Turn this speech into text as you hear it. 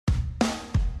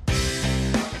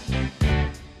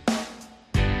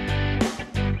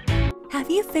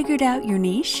you figured out your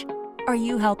niche? Are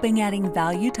you helping adding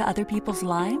value to other people's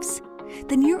lives?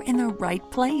 Then you're in the right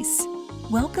place.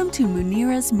 Welcome to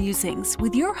Munira's Musings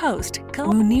with your host,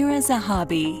 Munira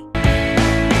Zahabi.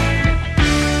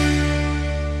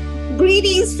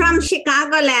 Greetings from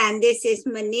Chicagoland. This is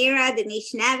Munira, the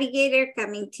Niche Navigator,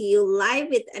 coming to you live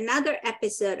with another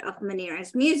episode of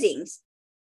Munira's Musings.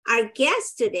 Our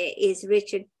guest today is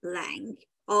Richard Blank,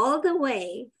 all the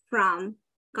way from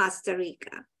Costa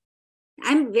Rica.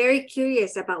 I'm very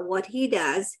curious about what he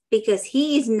does because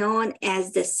he is known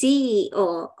as the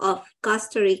CEO of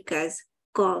Costa Rica's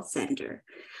call center.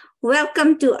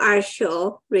 Welcome to our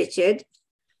show, Richard.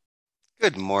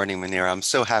 Good morning, Munira. I'm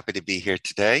so happy to be here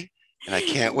today, and I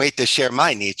can't wait to share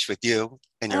my niche with you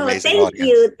and your amazing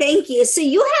audience. Thank you. So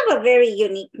you have a very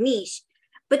unique niche,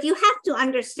 but you have to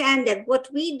understand that what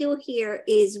we do here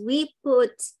is we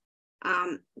put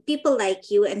people like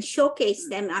you and showcase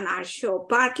them on our show,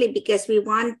 partly because we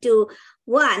want to,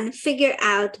 one, figure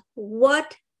out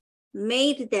what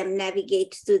made them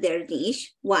navigate to their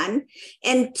niche, one,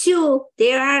 and two,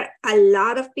 there are a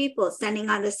lot of people standing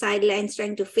on the sidelines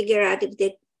trying to figure out if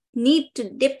they need to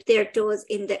dip their toes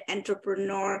in the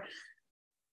entrepreneur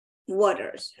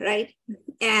waters, right?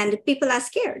 And people are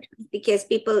scared because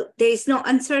there is no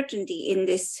uncertainty in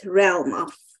this realm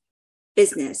of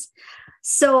business.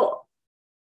 So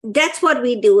that's what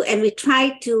we do. And we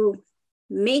try to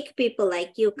make people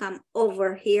like you come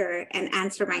over here and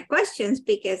answer my questions,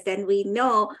 because then we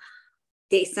know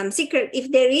there's some secret,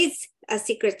 if there is a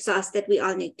secret sauce that we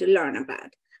all need to learn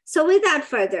about. So without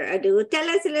further ado, tell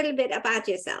us a little bit about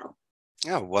yourself.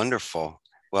 Oh, wonderful.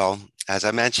 Well, as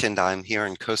I mentioned, I'm here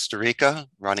in Costa Rica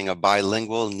running a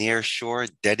bilingual,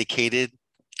 nearshore, dedicated,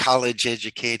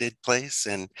 college-educated place.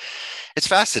 And it's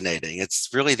fascinating. It's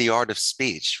really the art of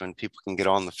speech when people can get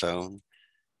on the phone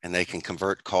and they can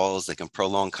convert calls, they can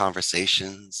prolong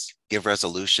conversations, give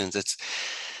resolutions. It's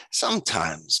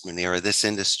sometimes, Munira, this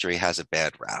industry has a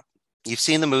bad rap. You've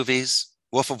seen the movies,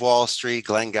 Wolf of Wall Street,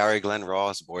 Glengarry Glen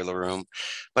Ross, Boiler Room,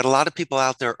 but a lot of people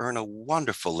out there earn a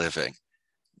wonderful living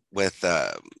with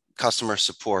customer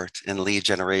support and lead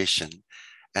generation.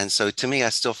 And so to me, I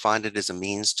still find it as a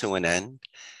means to an end.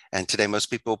 And today, most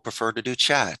people prefer to do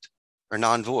chat or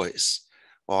non-voice.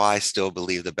 Well, I still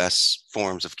believe the best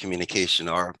forms of communication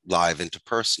are live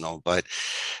interpersonal. But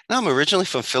no, I'm originally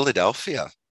from Philadelphia.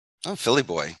 I'm a Philly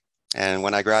boy. And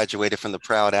when I graduated from the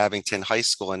proud Abington High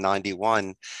School in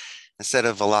 '91, instead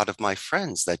of a lot of my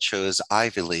friends that chose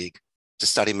Ivy League to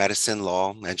study medicine,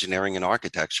 law, engineering, and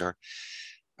architecture,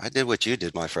 I did what you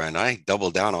did, my friend. I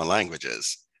doubled down on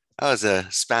languages. I was a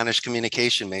Spanish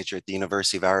communication major at the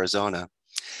University of Arizona.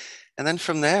 And then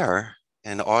from there,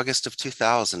 in August of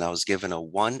 2000, I was given a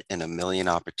 1 in a million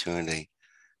opportunity.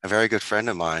 A very good friend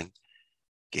of mine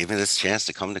gave me this chance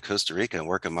to come to Costa Rica and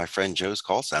work at my friend Joe's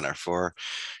call center for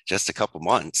just a couple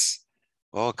months.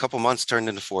 Well, a couple months turned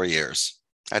into 4 years.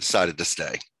 I decided to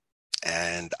stay.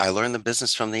 And I learned the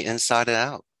business from the inside and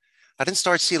out. I didn't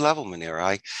start C-level, Munira.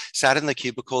 I sat in the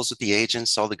cubicles with the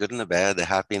agents, saw the good and the bad, the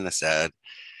happy and the sad.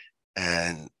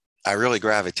 And I really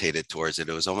gravitated towards it.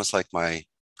 It was almost like my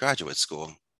graduate school.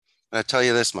 And I tell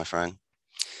you this, my friend,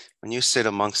 when you sit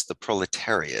amongst the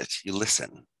proletariat, you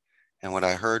listen. And what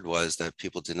I heard was that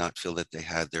people did not feel that they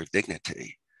had their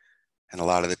dignity. And a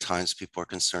lot of the times people are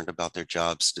concerned about their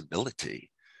job stability.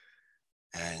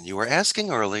 And you were asking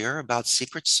earlier about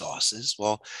secret sauces.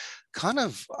 Well,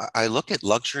 I look at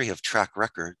luxury of track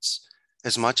records.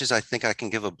 As much as I think I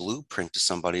can give a blueprint to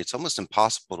somebody, it's almost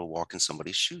impossible to walk in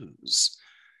somebody's shoes.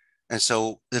 And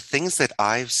so the things that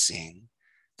I've seen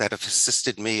that have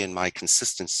assisted me in my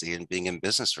consistency in being in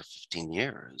business for 15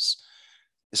 years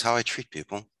is how I treat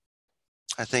people.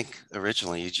 I think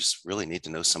originally you just really need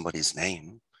to know somebody's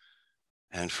name.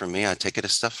 And for me, I take it a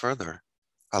step further.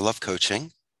 I love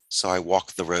coaching. So I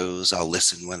walk the rows. I'll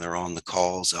listen when they're on the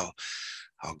calls. I'll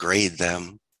grade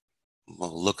them.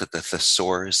 We'll look at the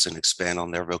thesaurus and expand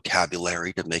on their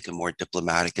vocabulary to make it more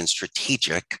diplomatic and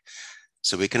strategic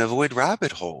so we can avoid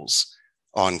rabbit holes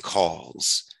on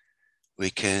calls.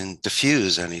 We can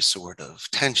diffuse any sort of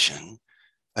tension,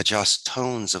 adjust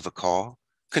tones of a call,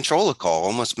 control a call,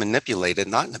 almost manipulate it,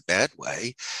 not in a bad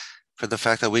way, for the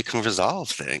fact that we can resolve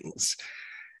things.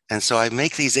 And so I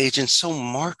make these agents so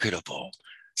marketable,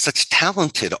 such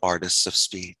talented artists of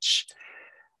speech.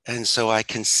 And so I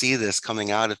can see this coming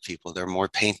out of people. There are more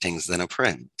paintings than a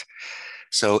print.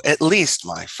 So at least,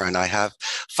 my friend, I have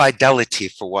fidelity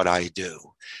for what I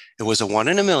do. It was a 1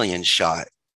 in a million shot.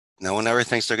 No one ever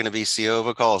thinks they're going to be CEO of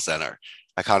a call center.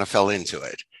 I kind of fell into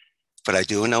it. But I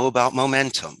do know about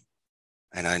momentum.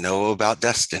 And I know about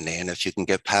destiny. And if you can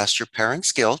get past your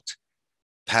parents' guilt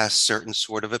past certain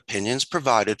sort of opinions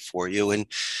provided for you and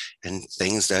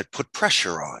things that put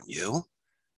pressure on you,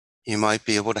 you might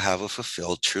be able to have a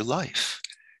fulfilled true life.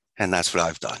 And that's what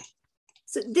I've done.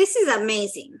 So this is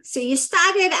amazing. So you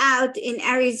started out in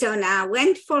Arizona,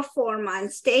 went for 4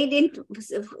 months, stayed in,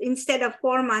 instead of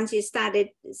 4 months, you started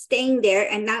staying there.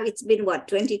 And now it's been what,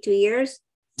 22 years?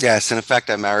 Yes. And in fact,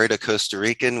 I married a Costa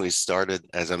Rican. We started,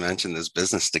 as I mentioned, this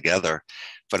business together,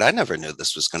 but I never knew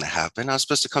this was going to happen. I was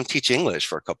supposed to come teach English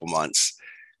for a couple months.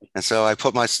 And so I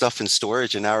put my stuff in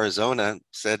storage in Arizona,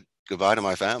 said goodbye to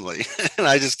my family, and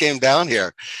I just came down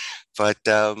here. But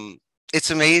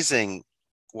it's amazing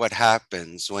what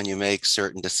happens when you make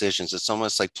certain decisions. It's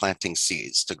almost like planting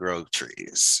seeds to grow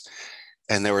trees.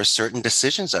 And there were certain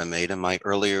decisions I made in my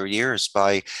earlier years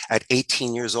by, at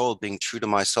 18 years old, being true to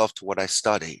myself, to what I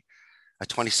study. At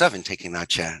 27, taking that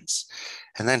chance.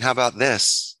 And then how about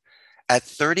this? At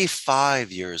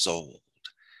 35 years old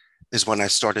is when I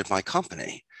started my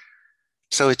company.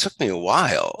 So it took me a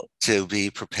while to be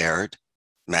prepared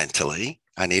mentally.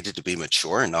 I needed to be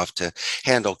mature enough to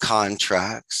handle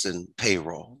contracts and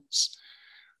payrolls.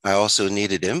 I also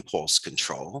needed impulse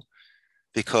control,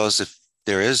 because if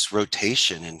there is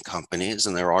rotation in companies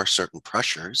and there are certain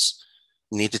pressures,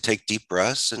 you need to take deep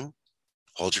breaths and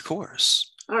hold your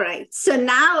course. All right. So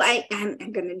now I'm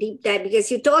going to deep dive, because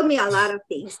you told me a lot of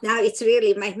things. Now it's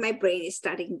really, my brain is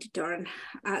starting to turn.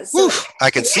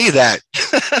 I can see that.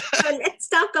 So let's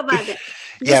talk about it.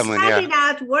 You Yeah, started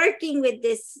out working with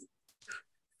this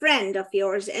friend of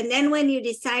yours. And then when you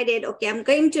decided, okay, I'm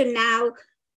going to now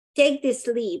take this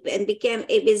leap and become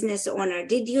a business owner,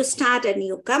 did you start a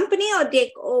new company or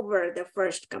take over the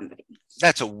first company?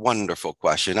 That's a wonderful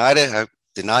question. I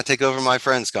did not take over my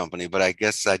friend's company, but I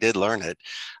guess I did learn it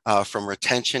from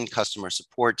retention, customer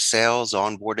support, sales,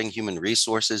 onboarding, human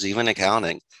resources, even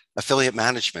accounting, affiliate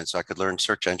management, so I could learn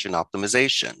search engine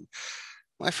optimization.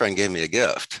 My friend gave me a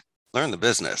gift. Learn the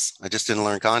business. I just didn't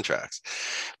learn contracts.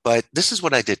 But this is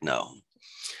what I did know.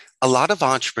 A lot of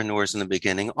entrepreneurs in the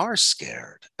beginning are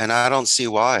scared, and I don't see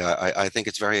why. I think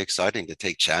it's very exciting to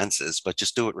take chances, but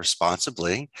just do it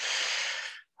responsibly.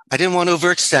 I didn't want to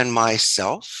overextend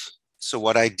myself. So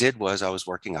what I did was, I was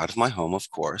working out of my home,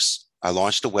 of course. I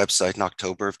launched a website in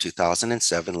October of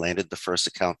 2007, landed the first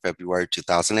account February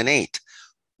 2008.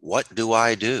 What do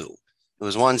I do? It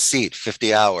was one seat,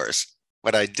 50 hours,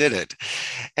 but I did it.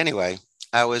 Anyway,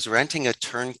 I was renting a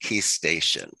turnkey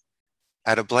station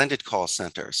at a blended call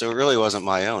center. So it really wasn't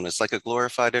my own. It's like a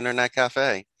glorified internet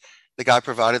cafe. The guy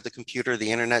provided the computer,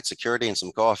 the internet, security, and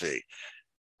some coffee.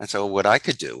 And so what I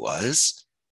could do was,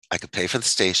 I could pay for the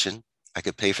station, I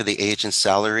could pay for the agent's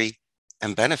salary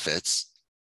and benefits,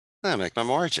 and I make my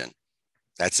margin.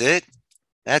 That's it.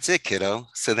 That's it, kiddo.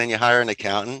 So then you hire an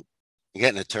accountant, you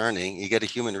get an attorney, you get a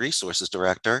human resources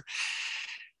director,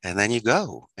 and then you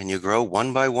go and you grow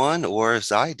one by one. Or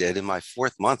as I did, in my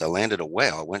 4th month, I landed a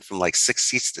whale. I went from like 6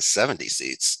 seats to 70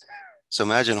 seats. So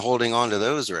imagine holding on to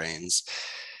those reins.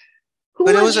 Who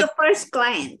was your first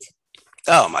client?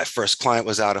 Oh, my first client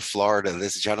was out of Florida.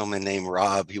 This gentleman named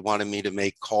Rob. He wanted me to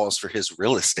make calls for his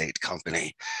real estate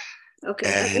company.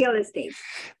 Okay, real estate.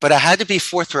 But I had to be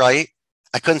forthright.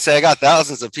 I couldn't say I got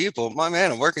thousands of people. My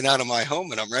man, I'm working out of my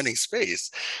home and I'm renting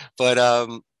space. But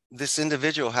this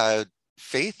individual had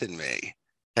faith in me.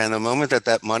 And the moment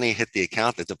that money hit the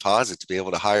account, the deposit, to be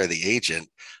able to hire the agent,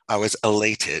 I was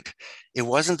elated. It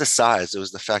wasn't the size. It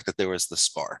was the fact that there was the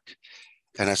spark.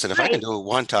 And I said, if I can do it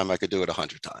one time, I could do it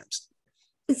 100 times.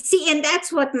 See, and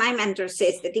that's what my mentor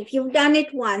says, that if you've done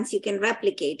it once, you can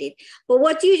replicate it. But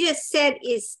what you just said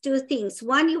is 2 things.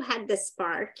 One, you had the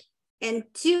spark. And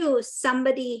 2,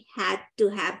 somebody had to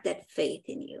have that faith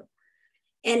in you.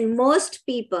 And most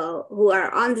people who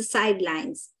are on the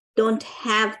sidelines don't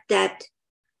have that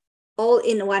all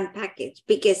in one package,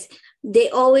 because they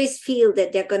always feel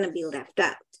that they're going to be left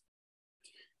out.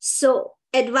 So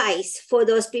advice for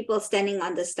those people standing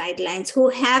on the sidelines who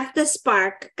have the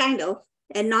spark, kind of,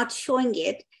 and not showing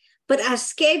it, but are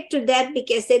scared to death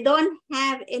because they don't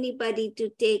have anybody to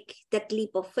take that leap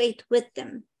of faith with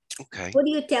them. Okay. What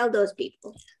do you tell those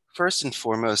people? First and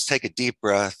foremost, take a deep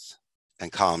breath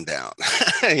and calm down.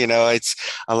 It's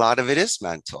a lot of it is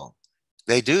mental.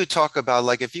 They do talk about,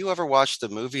 like, if you ever watched the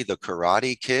movie The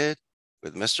Karate Kid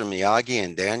with Mr. Miyagi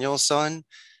and Daniel's son,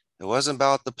 it wasn't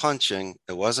about the punching.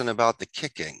 It wasn't about the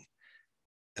kicking.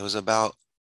 It was about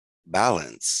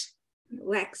balance.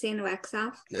 Wax in, wax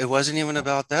off. It wasn't even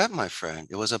about that, my friend.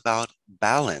 It was about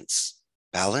balance.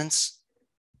 Balance.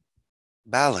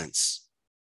 Balance.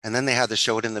 And then they had to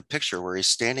show it in the picture where he's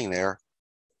standing there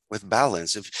with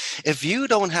balance. If you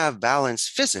don't have balance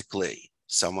physically,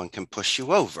 someone can push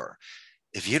you over.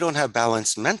 If you don't have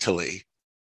balance mentally,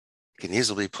 you can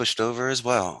easily be pushed over as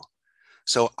well.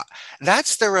 So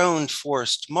that's their own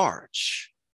forced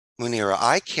march. Munira,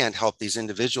 I can't help these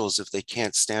individuals if they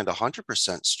can't stand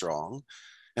 100% strong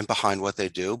and behind what they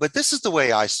do. But this is the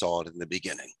way I saw it in the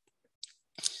beginning.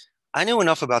 I knew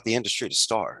enough about the industry to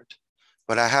start,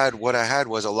 but what I had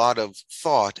was a lot of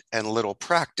thought and little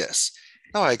practice.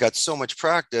 Oh, I got so much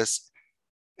practice,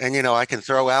 and I can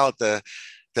throw out the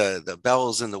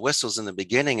bells and the whistles in the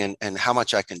beginning and how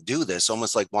much I can do this,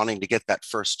 almost like wanting to get that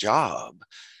first job.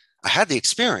 I had the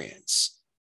experience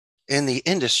in the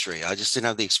industry. I just didn't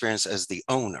have the experience as the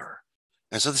owner.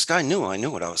 And so this guy knew I knew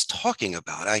what I was talking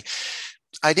about.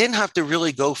 I didn't have to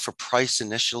really go for price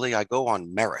initially. I go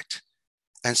on merit.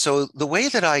 And so the way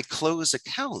that I close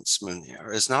accounts,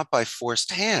 Munir, is not by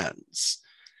forced hands.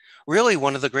 Really,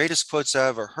 one of the greatest quotes I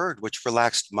ever heard, which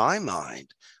relaxed my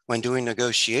mind when doing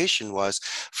negotiation, was,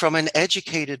 from an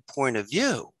educated point of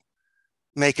view,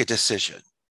 make a decision.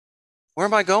 Where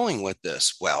am I going with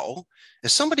this? Well,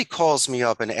 if somebody calls me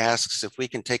up and asks if we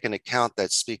can take an account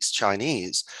that speaks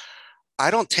Chinese, I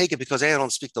don't take it because A, I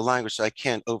don't speak the language, so I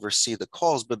can't oversee the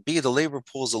calls, but B, the labor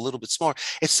pool is a little bit smaller.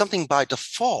 It's something by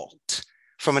default.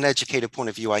 From an educated point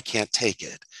of view, I can't take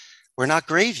it. We're not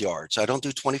graveyards. I don't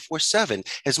do 24/7.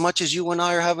 As much as you and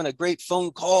I are having a great phone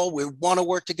call, we want to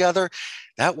work together,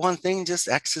 that one thing just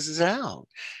X's it out.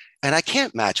 And I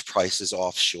can't match prices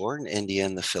offshore in India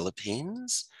and the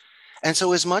Philippines. And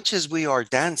so as much as we are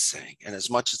dancing and as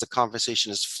much as the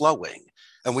conversation is flowing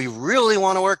and we really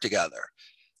want to work together,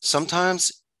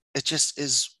 sometimes it just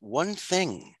is one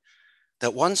thing,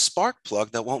 that one spark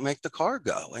plug that won't make the car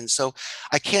go. And so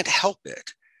I can't help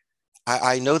it.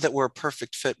 I know that we're a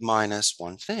perfect fit minus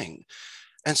one thing.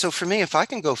 And so for me, if I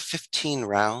can go 15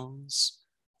 rounds,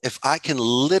 if I can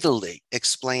literally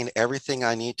explain everything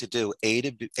I need to do, A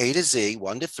to Z,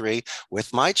 1 to 3,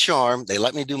 with my charm, they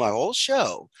let me do my whole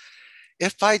show.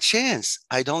 If by chance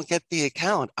I don't get the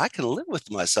account, I can live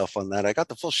with myself on that. I got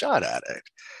the full shot at it.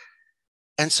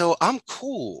 And so I'm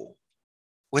cool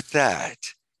with that.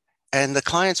 And the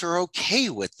clients are okay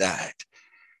with that.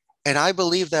 And I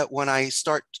believe that when I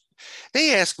start,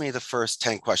 they ask me the first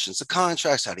 10 questions, the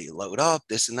contracts, how do you load up,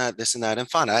 this and that, this and that. And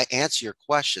fine, I answer your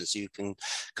questions so you can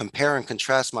compare and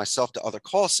contrast myself to other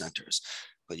call centers.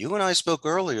 But you and I spoke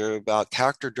earlier about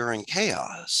character during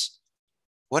chaos.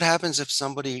 What happens if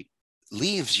somebody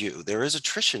leaves you? There is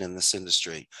attrition in this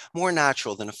industry, more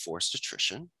natural than a forced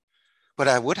attrition. But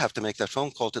I would have to make that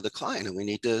phone call to the client and we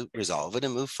need to resolve it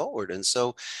and move forward. And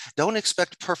so don't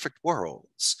expect perfect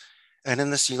worlds. And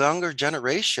in this younger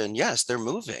generation, yes, they're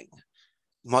moving.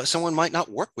 Someone might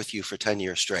not work with you for 10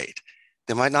 years straight.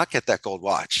 They might not get that gold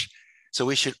watch. So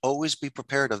we should always be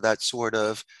prepared of that sort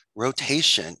of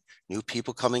rotation, new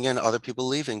people coming in, other people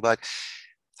leaving. But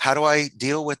how do I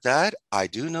deal with that? I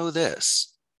do know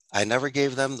this. I never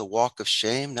gave them the walk of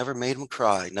shame, never made them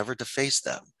cry, never defaced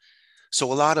them. So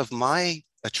a lot of my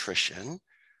attrition,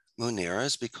 Munira,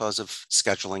 is because of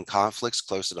scheduling conflicts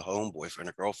closer to home, boyfriend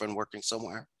or girlfriend working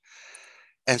somewhere.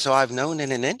 And so I've known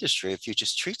in an industry, if you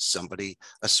just treat somebody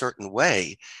a certain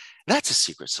way, that's a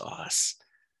secret sauce.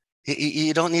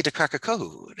 You don't need to crack a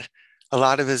code. A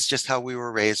lot of it is just how we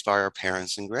were raised by our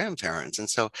parents and grandparents. And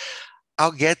so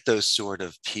I'll get those sort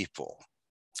of people.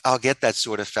 I'll get that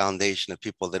sort of foundation of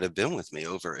people that have been with me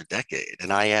over a decade.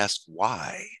 And I ask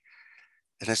why.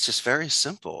 And it's just very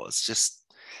simple. It's just,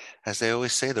 as they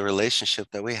always say, the relationship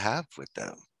that we have with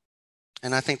them.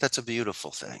 And I think that's a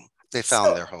beautiful thing. They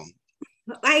found their home.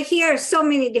 I hear so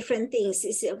many different things,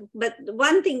 but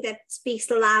one thing that speaks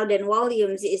loud and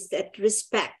volumes is that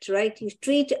respect, right? You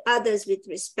treat others with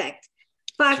respect.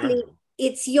 Partly, sure,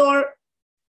 it's your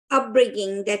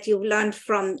upbringing that you've learned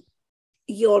from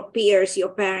your peers, your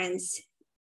parents,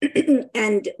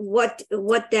 and what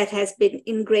that has been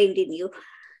ingrained in you.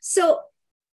 So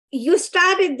you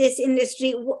started this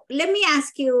industry. Let me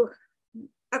ask you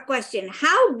a question.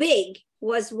 How big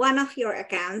was one of your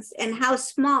accounts and how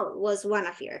small was one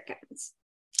of your accounts?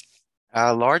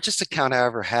 Largest account I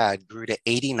ever had grew to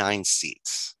 89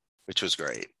 seats, which was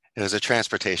great. It was a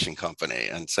transportation company.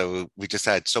 And so we just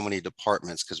had so many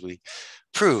departments because we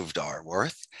proved our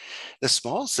worth. The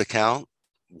smallest account,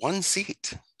 1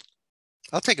 seat.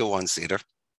 I'll take a 1-seater.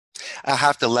 I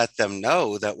have to let them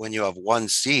know that when you have 1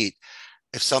 seat,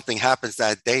 if something happens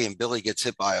that day and Billy gets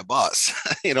hit by a bus,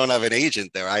 you don't have an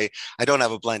agent there. I don't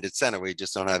have a blended center. We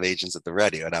just don't have agents at the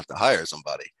ready. I'd have to hire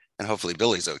somebody and hopefully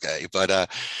Billy's okay. But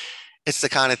it's the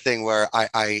kind of thing where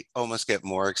I almost get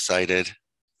more excited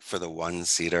for the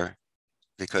 1-seater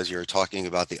because you're talking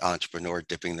about the entrepreneur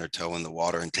dipping their toe in the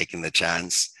water and taking the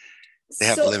chance. They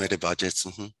have limited budgets.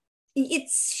 Mm-hmm. it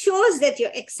shows that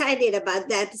you're excited about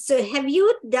that. So have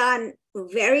you done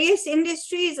various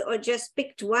industries or just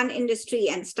picked one industry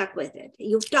and stuck with it?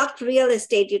 You've talked real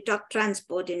estate, you talked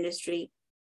transport industry.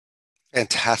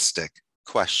 Fantastic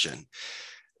question.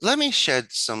 Let me shed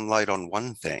some light on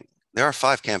one thing. There are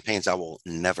 5 campaigns I will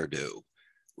never do.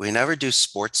 We never do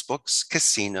sports books,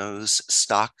 casinos,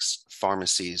 stocks,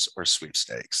 pharmacies, or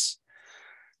sweepstakes.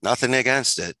 Nothing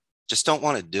against it, just don't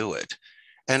want to do it.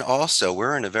 And also,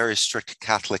 we're in a very strict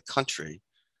Catholic country,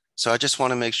 so I just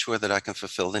want to make sure that I can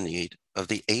fulfill the need of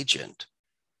the agent.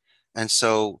 And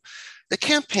so the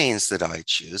campaigns that I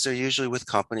choose are usually with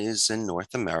companies in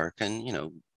North America,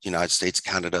 United States,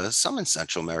 Canada, some in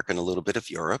Central America, and a little bit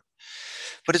of Europe.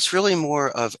 But it's really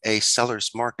more of a seller's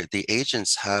market. The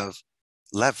agents have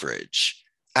leverage.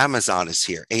 Amazon is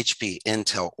here, HP,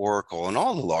 Intel, Oracle, and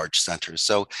all the large centers.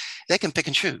 So they can pick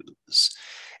and choose.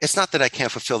 It's not that I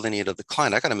can't fulfill the need of the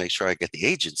client. I got to make sure I get the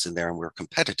agents in there and we're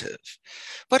competitive.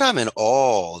 But I'm in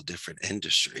all different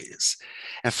industries.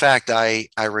 In fact, I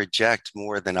reject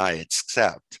more than I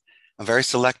accept. I'm very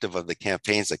selective of the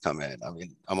campaigns that come in. I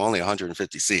mean, I'm only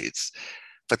 150 seats.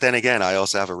 But then again, I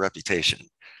also have a reputation.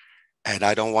 And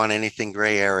I don't want anything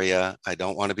gray area. I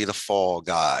don't want to be the fall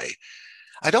guy.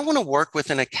 I don't want to work with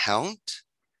an account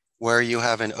where you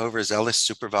have an overzealous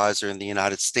supervisor in the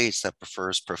United States that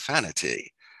prefers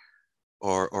profanity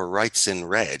or writes in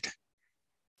red,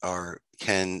 or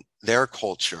their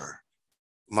culture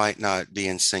might not be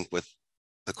in sync with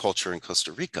the culture in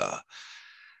Costa Rica.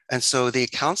 And so the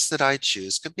accounts that I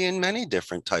choose could be in many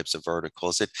different types of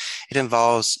verticals. It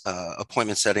involves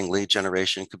appointment setting, lead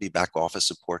generation, could be back office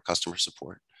support, customer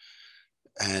support.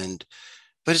 But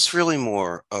it's really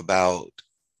more about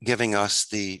giving us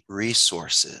the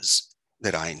resources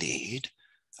that I need.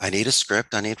 I need a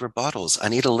script, I need rebuttals, I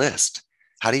need a list.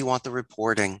 How do you want the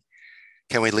reporting?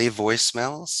 Can we leave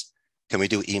voicemails? Can we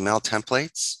do email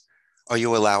templates? Are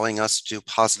you allowing us to do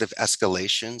positive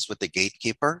escalations with the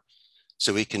gatekeeper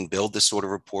so we can build this sort of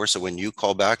rapport so when you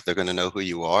call back, they're going to know who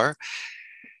you are?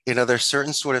 There's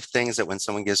certain sort of things that when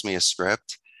someone gives me a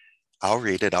script, I'll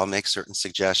read it, I'll make certain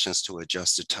suggestions to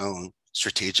adjust the tone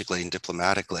strategically and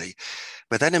diplomatically.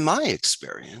 But then in my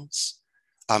experience,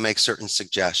 I'll make certain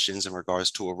suggestions in regards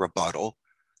to a rebuttal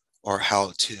or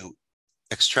how to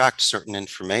extract certain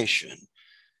information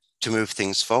to move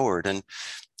things forward. And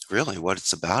really what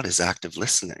it's about is active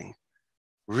listening,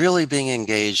 really being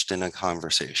engaged in a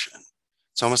conversation.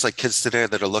 It's almost like kids today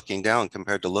that are looking down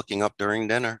compared to looking up during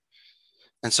dinner.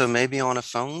 And so maybe on a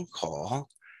phone call,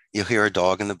 you'll hear a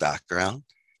dog in the background.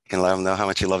 You can let them know how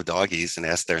much you love doggies and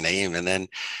ask their name. And then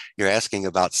you're asking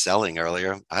about selling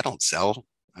earlier. I don't sell.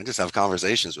 I just have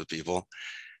conversations with people.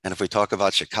 And if we talk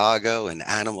about Chicago and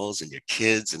animals and your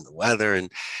kids and the weather,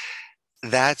 and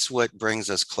that's what brings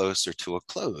us closer to a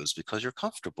close because you're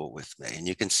comfortable with me. And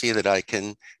you can see that I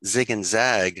can zig and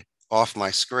zag off my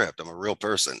script. I'm a real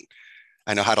person.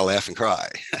 I know how to laugh and cry.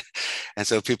 And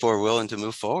so people are willing to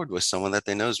move forward with someone that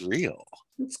they know is real.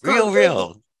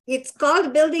 Real. It's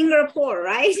called building rapport,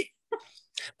 right?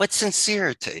 But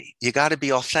sincerity, you got to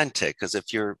be authentic, because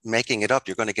if you're making it up,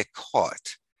 you're going to get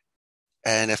caught.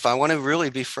 And if I want to really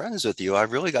be friends with you, I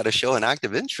really got to show an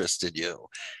active interest in you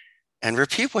and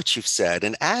repeat what you've said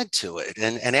and add to it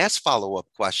and ask follow-up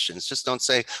questions. Just don't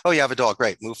say, oh, you have a dog.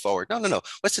 Great. Move forward. No.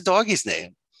 What's the doggy's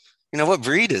name? What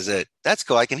breed is it? That's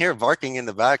cool. I can hear barking in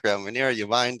the background. Munira, you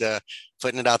mind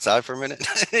putting it outside for a minute?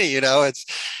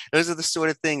 Those are the sort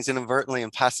of things inadvertently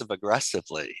and passive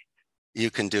aggressively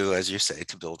you can do, as you say,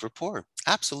 to build rapport.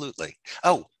 Absolutely.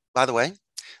 Oh, by the way,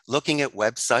 looking at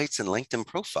websites and LinkedIn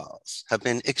profiles have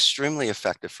been extremely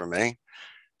effective for me,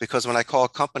 because when I call a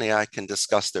company, I can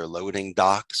discuss their loading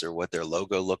docs or what their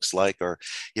logo looks like, or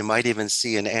you might even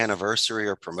see an anniversary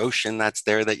or promotion that's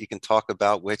there that you can talk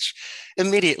about, which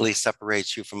immediately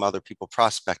separates you from other people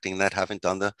prospecting that haven't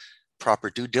done the proper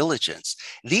due diligence.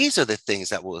 These are the things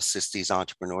that will assist these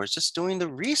entrepreneurs, just doing the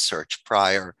research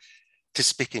prior to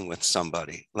speaking with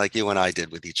somebody like you and I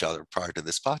did with each other prior to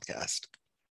this podcast.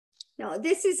 No,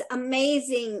 this is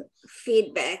amazing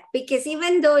feedback, because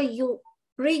even though you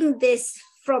bring this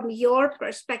from your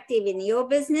perspective in your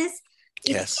business,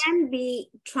 it can be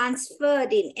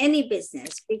transferred in any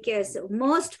business, because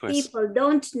most people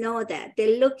don't know that.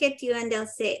 They look at you and they'll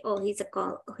say, oh, he's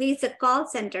a call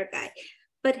center guy.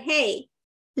 But hey,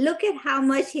 look at how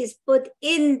much he's put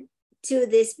into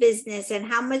this business and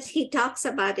how much he talks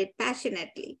about it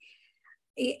passionately.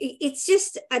 It's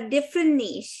just a different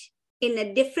niche in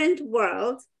a different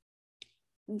world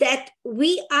that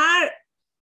we are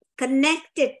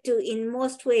connected to in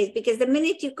most ways, because the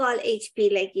minute you call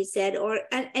HP, like you said, or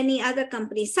any other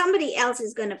company, somebody else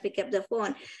is going to pick up the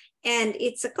phone. and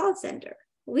it's a call center.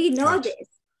 We know Right. this,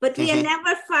 but we are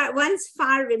never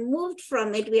far removed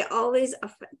from it. We are always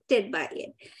affected by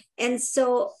it. And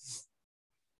so,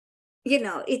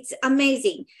 it's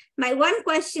amazing. My one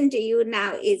question to you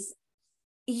now is,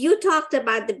 you talked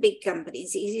about the big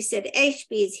companies. You said HP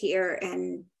is here,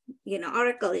 and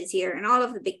Oracle is here, and all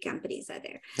of the big companies are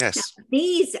there. Yes. Now,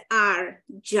 these are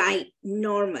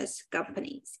ginormous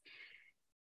companies.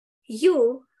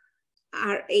 You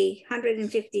are a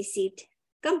 150-seat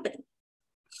company.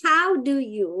 How do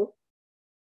you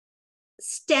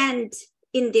stand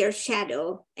in their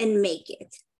shadow and make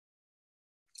it?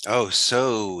 Oh,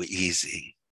 so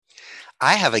easy.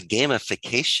 I have a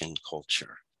gamification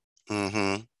culture.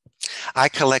 I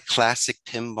collect classic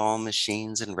pinball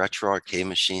machines and retro arcade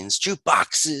machines,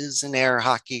 jukeboxes and air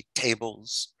hockey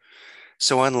tables.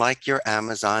 So unlike your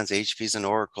Amazons, HPs, and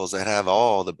Oracles that have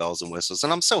all the bells and whistles,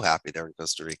 and I'm so happy they're in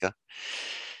Costa Rica,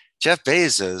 Jeff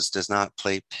Bezos does not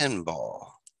play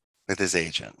pinball with his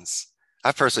agents.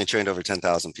 I've personally trained over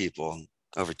 10,000 people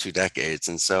over 2 decades.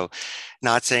 And so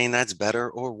not saying that's better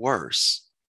or worse,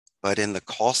 but in the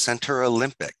call center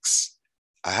Olympics,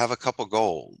 I have a couple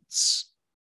golds.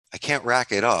 I can't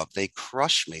rack it up. They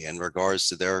crush me in regards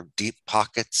to their deep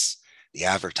pockets, the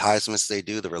advertisements they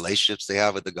do, the relationships they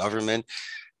have with the government.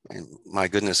 And my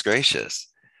goodness gracious.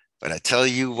 But I tell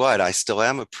you what, I still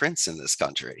am a prince in this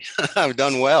country. I've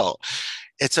done well.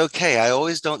 It's okay. I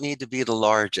always don't need to be the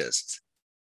largest.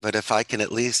 But if I can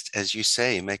at least, as you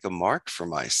say, make a mark for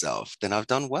myself, then I've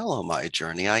done well on my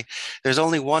journey. There's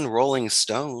only one Rolling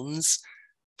Stones,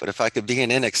 but if I could be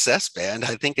an NXS band,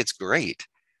 I think it's great.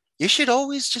 You should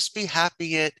always just be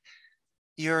happy at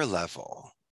your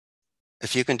level.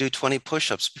 If you can do 20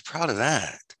 push-ups, be proud of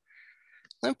that.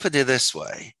 Let me put it this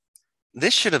way.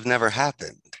 This should have never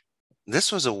happened.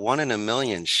 This was a 1 in a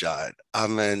million shot.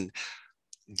 I'm a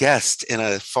guest in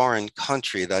a foreign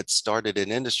country that started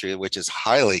an industry which is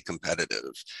highly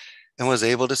competitive and was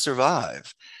able to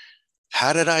survive.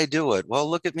 How did I do it? Well,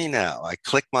 look at me now. I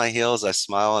click my heels, I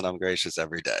smile, and I'm gracious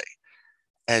every day.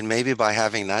 And maybe by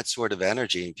having that sort of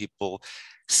energy and people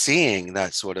seeing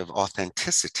that sort of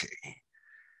authenticity,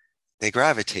 they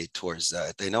gravitate towards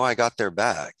that. They know I got their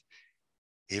back.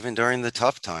 Even during the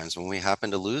tough times when we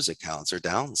happen to lose accounts or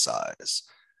downsize,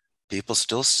 people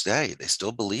still stay. They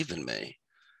still believe in me.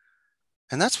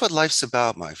 And that's what life's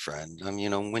about, my friend. When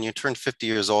you turn 50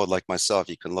 years old, like myself,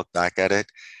 you can look back at it.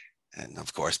 And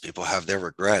of course, people have their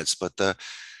regrets. But the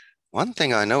one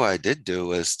thing I know I did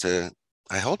do is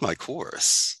I held my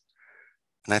course.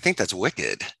 And I think that's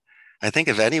wicked. I think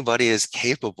if anybody is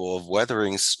capable of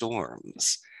weathering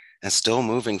storms and still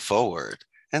moving forward,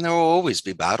 and there will always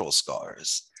be battle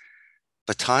scars,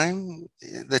 but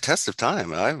the test of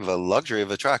time, I have a luxury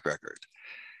of a track record.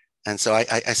 And so I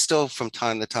still, from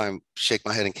time to time, shake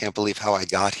my head and can't believe how I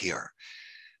got here.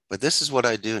 But this is what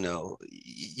I do know.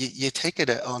 You take it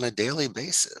on a daily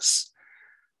basis.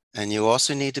 And you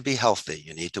also need to be healthy.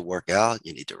 You need to work out.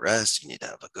 You need to rest. You need to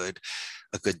have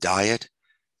a good diet,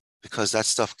 because that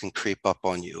stuff can creep up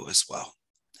on you as well.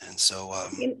 And so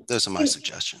those are my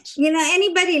suggestions.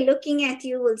 Anybody looking at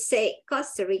you will say,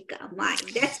 Costa Rica,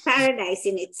 that's paradise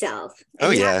in itself.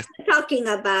 And yeah. I'm not talking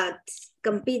about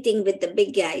competing with the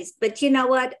big guys. But you know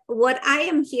what? What I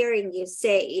am hearing you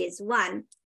say is, one,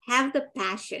 have the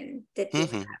passion that you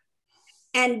have.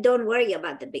 And don't worry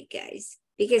about the big guys.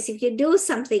 Because if you do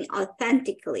something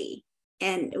authentically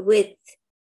and with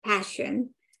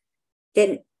passion,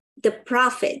 then the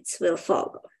profits will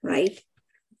follow, right?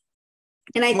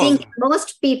 And I think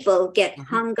most people get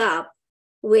hung up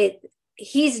with,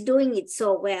 he's doing it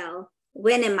so well,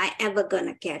 when am I ever going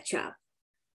to catch up?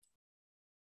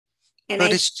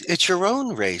 But it's your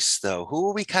own race, though. Who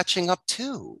are we catching up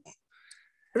to?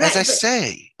 Right, as I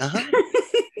say.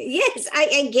 Yes,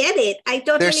 I get it. I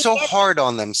totally They're so get hard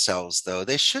on themselves, though.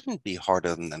 They shouldn't be hard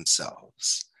on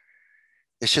themselves.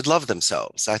 They should love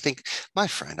themselves. I think, my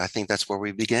friend, I think that's where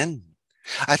we begin.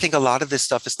 I think a lot of this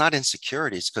stuff is not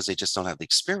insecurities because they just don't have the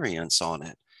experience on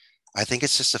it. I think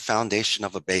it's just a foundation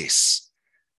of a base.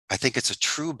 I think it's a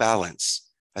true balance.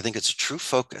 I think it's a true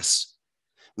focus.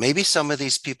 Maybe some of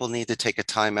these people need to take a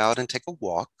time out and take a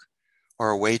walk,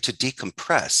 or a way to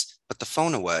decompress, put the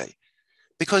phone away.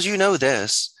 Because you know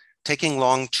this, taking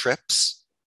long trips,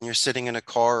 and you're sitting in a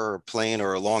car or a plane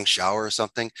or a long shower or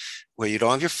something where you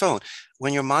don't have your phone,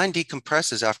 when your mind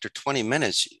decompresses after 20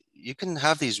 minutes, you can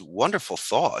have these wonderful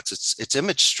thoughts. It's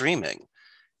image streaming.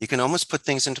 You can almost put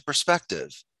things into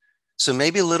perspective. So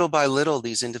maybe little by little,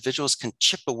 these individuals can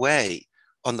chip away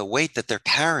on the weight that they're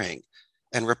carrying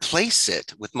and replace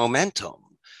it with momentum.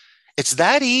 It's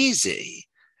that easy.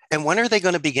 And when are they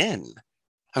going to begin?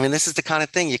 I mean, this is the kind of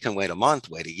thing you can wait a month,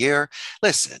 wait a year.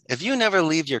 Listen, if you never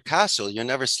leave your castle, you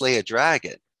never slay a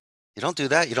dragon. You don't do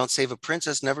that. You don't save a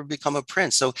princess, never become a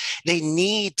prince. So they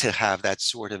need to have that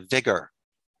sort of vigor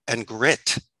and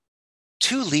grit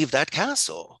to leave that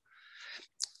castle.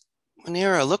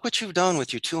 Munira, look what you've done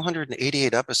with your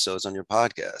 288 episodes on your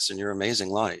podcast and your amazing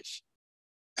life.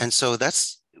 And so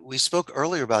we spoke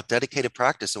earlier about dedicated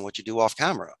practice and what you do off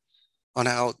camera, on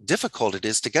how difficult it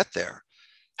is to get there.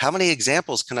 How many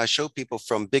examples can I show people,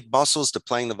 from big muscles to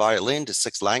playing the violin to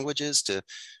 6 languages to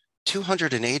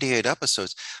 288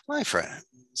 episodes? My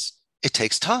friends, it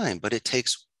takes time, but it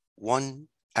takes one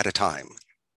at a time.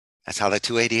 That's how that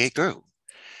 288 grew.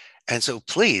 And so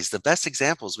please, the best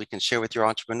examples we can share with your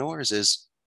entrepreneurs is,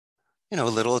 a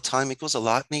little time equals a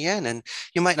lot in the end. And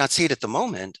you might not see it at the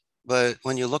moment, but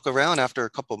when you look around after a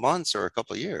couple of months or a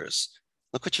couple of years,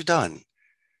 look what you've done.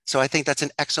 So I think that's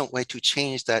an excellent way to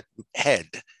change that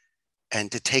head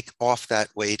and to take off that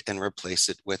weight and replace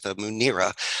it with a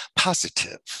Munira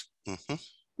positive. Mm-hmm.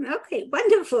 Okay,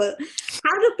 wonderful.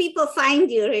 How do people find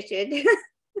you, Richard?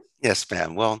 Yes,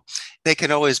 ma'am. Well, they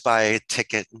can always buy a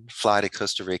ticket and fly to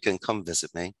Costa Rica and come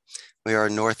visit me. We are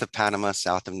north of Panama,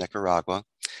 south of Nicaragua.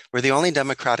 We're the only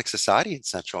democratic society in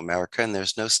Central America, and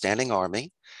there's no standing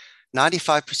army.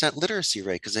 95% literacy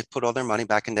rate because they put all their money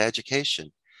back into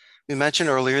education. We mentioned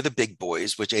earlier the big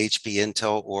boys, which HP,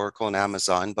 Intel, Oracle, and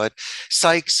Amazon, but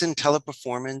Sykes and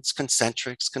Teleperformance,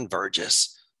 Concentrix,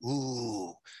 Convergys.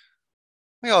 Ooh,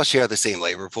 we all share the same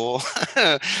labor pool.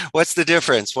 What's the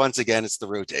difference? Once again, it's the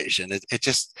rotation. It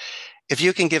just, if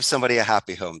you can give somebody a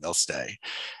happy home, they'll stay.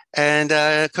 And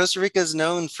Costa Rica is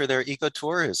known for their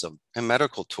ecotourism and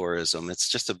medical tourism. It's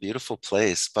just a beautiful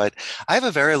place. But I have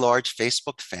a very large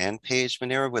Facebook fan page,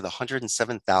 Munira, with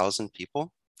 107,000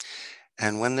 people.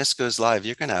 And when this goes live,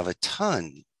 you're going to have a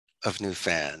ton of new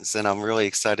fans. And I'm really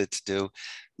excited to do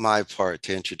my part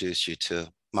to introduce you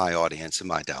to my audience and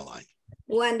my downline.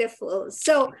 Wonderful.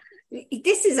 So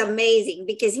this is amazing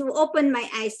because you opened my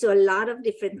eyes to a lot of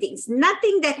different things.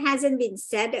 Nothing that hasn't been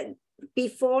said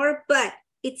before, but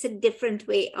it's a different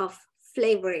way of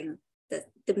flavoring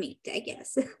the meat, I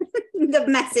guess. The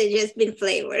message has been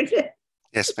flavored.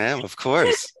 Yes, ma'am, of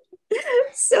course.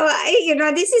 So,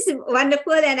 this is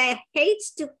wonderful, and I hate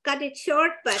to cut it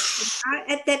short, but we are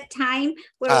at that time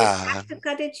where we have to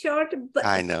cut it short. But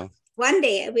I know. One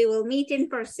day we will meet in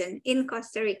person in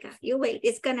Costa Rica. You wait,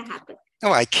 it's going to happen.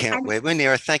 Oh, I can't wait.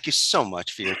 Munira, thank you so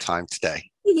much for your time today.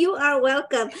 You are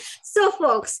welcome. So,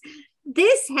 folks,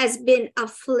 this has been a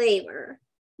flavor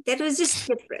that was just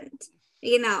different.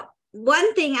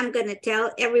 One thing I'm going to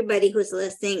tell everybody who's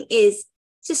listening is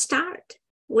to start.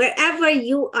 Wherever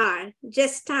you are,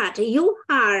 just start. You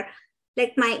are,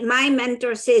 like my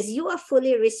mentor says, you are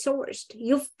fully resourced.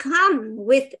 You've come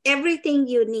with everything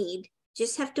you need.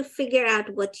 Just have to figure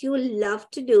out what you love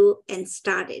to do and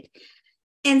start it.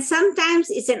 And sometimes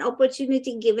it's an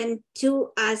opportunity given to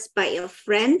us by a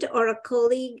friend or a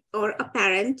colleague or a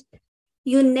parent.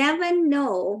 You never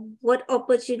know what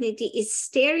opportunity is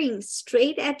staring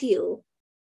straight at you.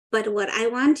 But what I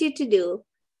want you to do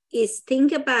is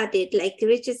think about it, like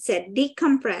Richard said,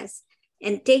 decompress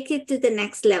and take it to the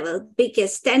next level,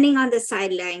 because standing on the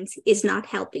sidelines is not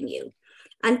helping you.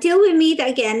 Until we meet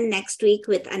again next week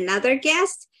with another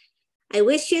guest, I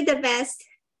wish you the best,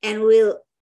 and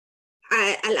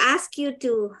I'll ask you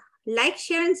to like,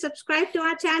 share, and subscribe to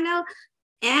our channel,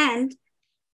 and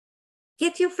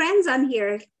get your friends on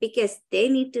here because they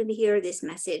need to hear this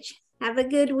message. Have a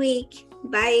good week.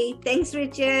 Bye. Thanks,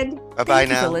 Richard. Bye-bye now. Thank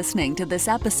you for listening to this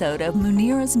episode of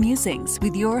Munira's Musings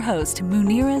with your host,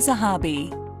 Munira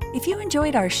Zahabi. If you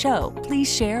enjoyed our show,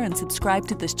 please share and subscribe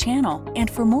to this channel.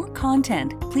 And for more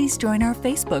content, please join our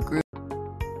Facebook group.